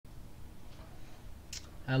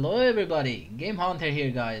Hello everybody, Game Hunter here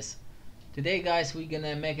guys. Today guys we're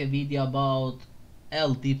gonna make a video about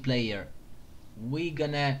Ldplayer. We're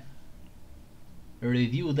gonna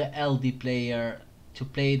review the Ldplayer to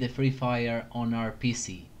play the Free Fire on our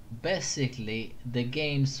PC. Basically the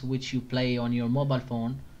games which you play on your mobile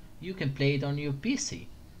phone, you can play it on your PC.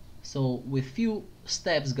 So with few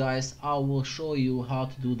steps guys, I will show you how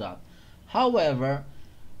to do that. However,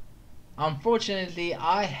 unfortunately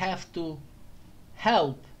I have to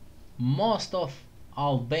help most of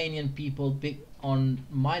Albanian people on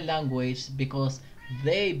my language because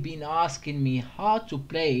they've been asking me how to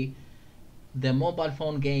play the mobile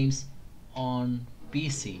phone games on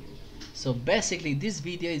PC. So basically this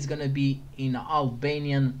video is gonna be in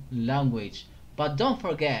Albanian language, but don't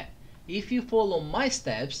forget, if you follow my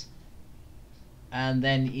steps, and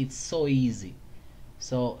then it's so easy.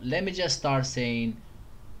 So let me just start saying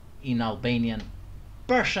in Albanian.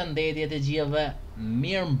 Përshëndetje të gjithëve,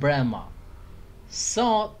 mirë mbrëma.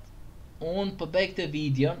 Sot unë po bëj këtë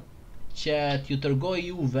videon që t'ju tërgoj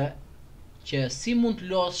juve që si mund të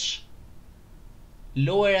losësh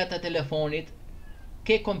lojrat e telefonit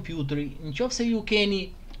ke kompjuteri. Nëse ju keni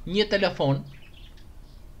një telefon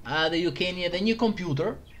edhe ju keni edhe një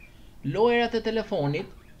kompjuter, lojrat e telefonit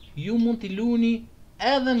ju mund t'i luani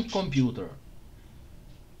edhe në kompjuter.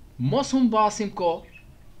 Mos humbasim kohë,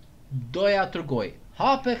 doja tërgoj.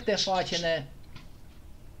 Hape këtë faqen e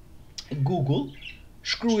Google,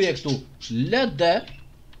 shkruje këtu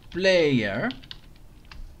Ldplayer,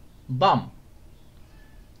 bam.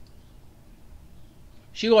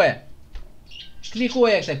 Shikoje,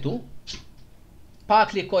 klikoje këtu, pa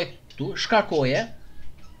klikoj këtu, shkarkoje,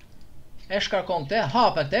 e shkarkon këte,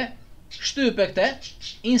 hape këte, shtype këte,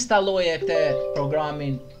 instaloje këte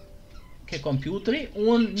programin ke kompjuteri.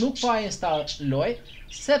 Unë nuk pa instaloj,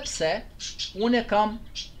 sepse unë e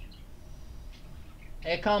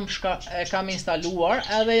kam instaluar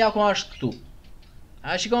edhe ja ku është këtu.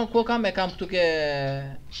 A shikon ku kam? E kam këtu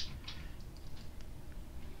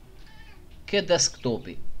ke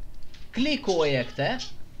desktopi. Klikoje këte,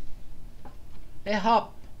 e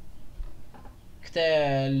hap këte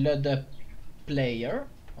Ldplayer,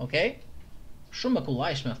 okay? Shumë e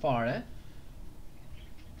kullajshme fare.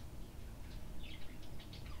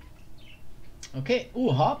 Okay, u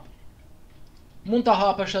hap. Mund ta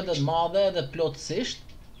hapësh edhe të madhe edhe plotësisht.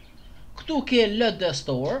 Këtu ke LD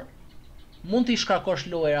Store. Mund t'i shkarkosh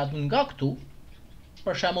lojrat nga këtu.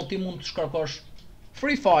 Për shembull ti mund të shkarkosh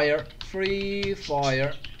Free Fire.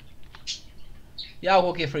 Ja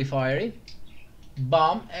ku ke Free Fire-i.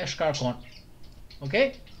 Bam, e shkarkon.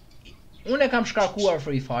 Okay? Unë e kam shkarkuar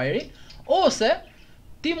Free Fire-i. Ose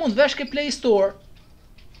ti mund vesh ke Play Store.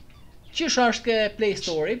 Qish është ke Play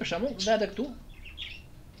Store-i, për shembull, vete këtu.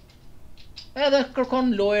 Edhe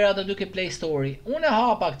kërkon lojrat aty ke Play Store-i. Unë e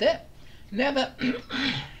hapa këte, neve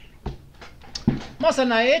masa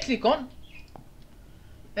na e klikon,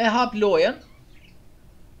 e hap lojen.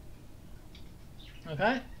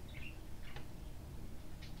 Okay?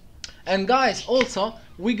 And guys, also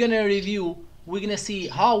we're gonna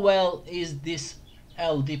see how well is this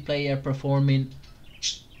Ldplayer performing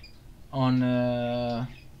on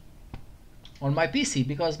my PC,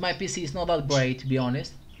 because my PC is not that great, to be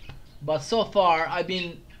honest. But so far I've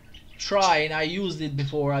been trying, I used it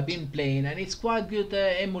before, I've been playing, and it's quite good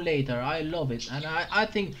emulator. I love it, and I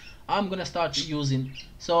think I'm gonna start using.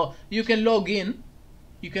 So you can log in,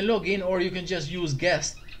 or you can just use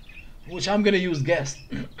guest, which I'm gonna use guest.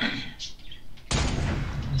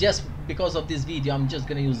 Just because of this video I'm just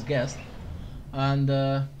gonna use guest. And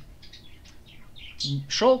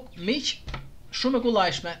show miq, shumë e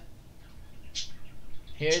kullajshme.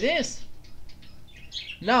 Here it is.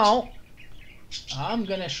 Now I'm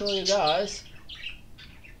gonna show you guys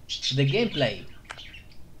the gameplay.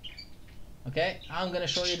 Okay, I'm gonna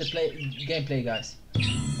show you the gameplay guys.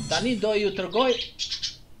 Tani do ju tërgoj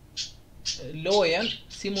lojen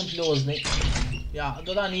si mund të lozni. Ja,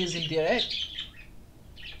 do ta nizim direkt.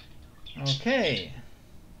 Okay,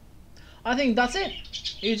 I think that's it.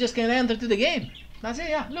 You just can enter to the game. That's it,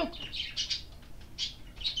 yeah, look.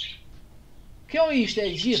 Kjo ishte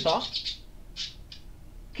e gjitha.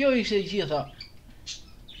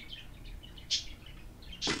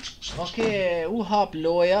 Okay, u hap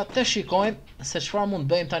loja, të shikojmë se çfarë mund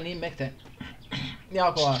bëjmë tani me këte. Ja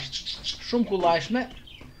ku është. Shumë kullajshme.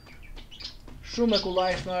 Shumë e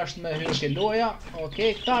kullajshme është me hyrë ke loja.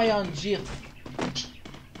 Okay, këta janë gjithë.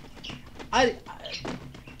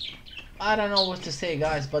 I don't know what to say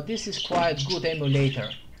guys, but this is quite good emulator.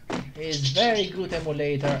 It's very good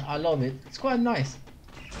emulator. I love it. It's quite nice.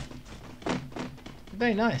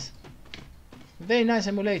 Very nice. Very nice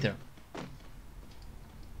emulator.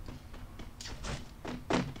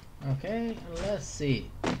 Okay, let's see.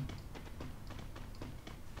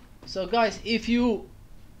 So guys, if you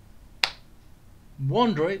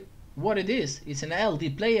wonder what it is, it's an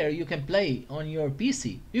LD player you can play on your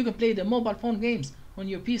PC. You can play the mobile phone games on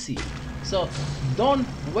your PC. So don't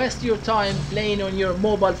waste your time playing on your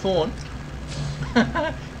mobile phone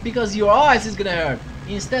because your eyes is gonna hurt.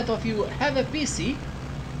 Instead of you have a PC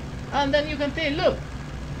and then you can play. Look,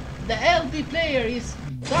 the LD player is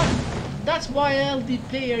that's why LD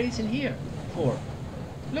player is in here for.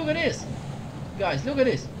 Look at this, guys. Look at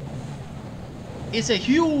this. It's a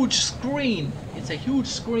huge screen. It's a huge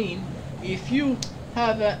screen. If you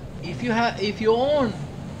own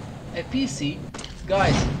a PC,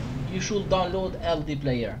 guys, you should download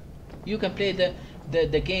Ldplayer. You can play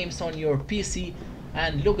the games on your PC,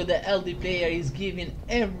 and look at the Ldplayer is giving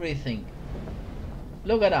everything.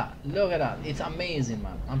 Look at that. Look at that. It's amazing,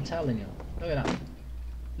 man. I'm telling you. Look at that.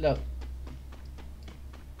 Look.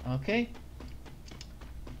 Okay.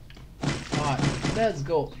 Alright, let's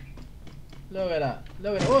go. Look at that.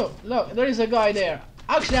 Look at that. Oh, look, there is a guy there.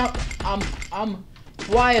 Actually, I'm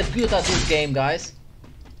quite good at this game, guys.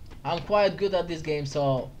 I'm quite good at this game,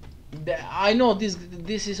 so I know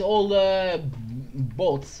this is all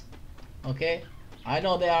bots. Okay, I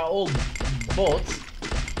know they are all bots.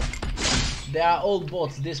 They are all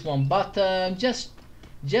bots. This one, but just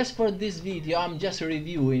for this video, I'm just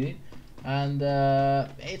reviewing it, and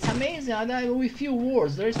it's amazing. With few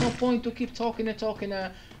words, there is no point to keep talking and talking.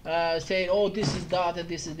 Say, oh, this is that and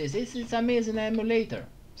this is this. It's amazing emulator.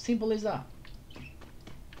 Simple as that.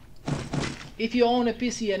 If you own a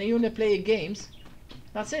PC and you only play games,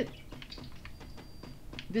 that's it.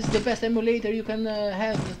 This is the best emulator you can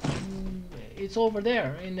have. It's over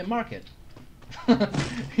there in the market.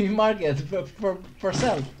 In market for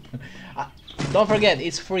sale. Don't forget,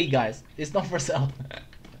 it's free, guys. It's not for sale.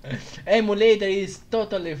 Emulator is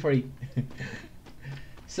totally free.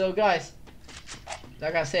 So guys,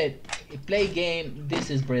 like I said, play game. This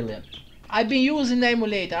is brilliant. I've been using the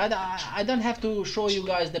emulator. I don't have to show you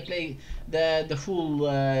guys the full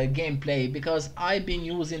gameplay, because I've been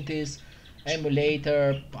using this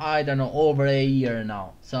emulator, I don't know, over a year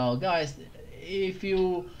now. So guys, if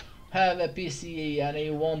you have a PC and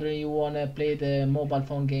you're wondering you want to play the mobile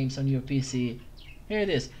phone games on your PC, here it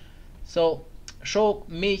is. So show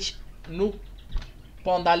miq, nuk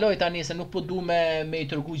po ndaloj tani se nuk po du me ju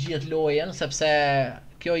tërgu gjithë lojen, sepse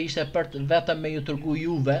kjo ishte vetëm me ju tërgu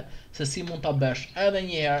juve se si mund ta bësh. Edhe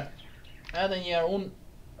njëherë unë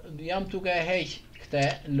jam tuke heq këte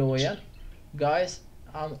lojen. Guys,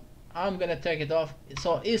 I'm gonna take it off.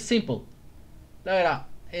 So it's simple. Look at that.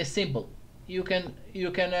 It's simple. You can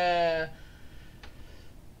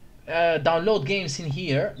download games in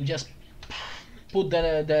here. Just put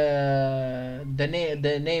the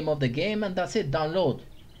name of the game and that's it. Download.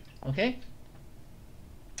 Okay?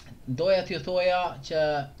 Doja t'ju thoja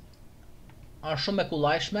që është shumë e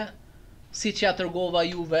kullajshme, si që ja tërgova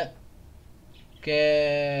juve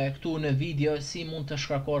këtu në video, si mund të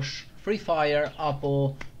shkarkosh Free Fire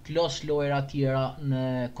apo klos lojra tjera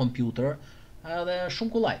në kompjuter, edhe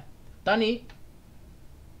shumë kullaj. Tani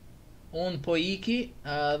unë po iki,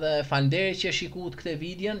 dhe faleminderit që shikut këtë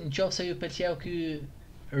videon. Nëse ju pëlqeu ky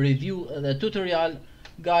review dhe tutorial,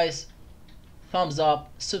 guys, thumbs up,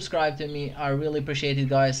 subscribe to me. I really appreciate it,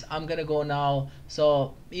 guys. I'm gonna go now.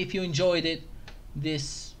 So if you enjoyed it,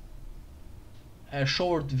 this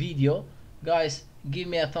short video, guys, give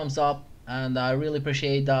me a thumbs up, and I really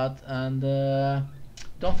appreciate that. And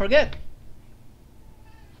don't forget,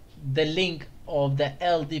 the link of the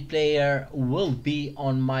Ldplayer will be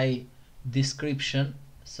on my description,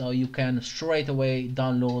 so you can straight away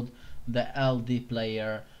download the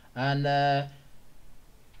Ldplayer, and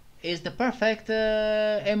is the perfect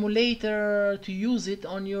emulator to use it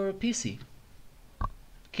on your PC.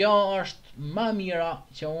 Kjo është më mira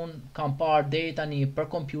që unë kam parë deri tani për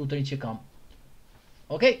kompjuterin që kam.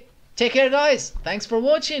 Okay, take care, guys. Thanks for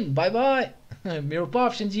watching. Bye bye.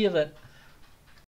 Mirupafshim gjithëve.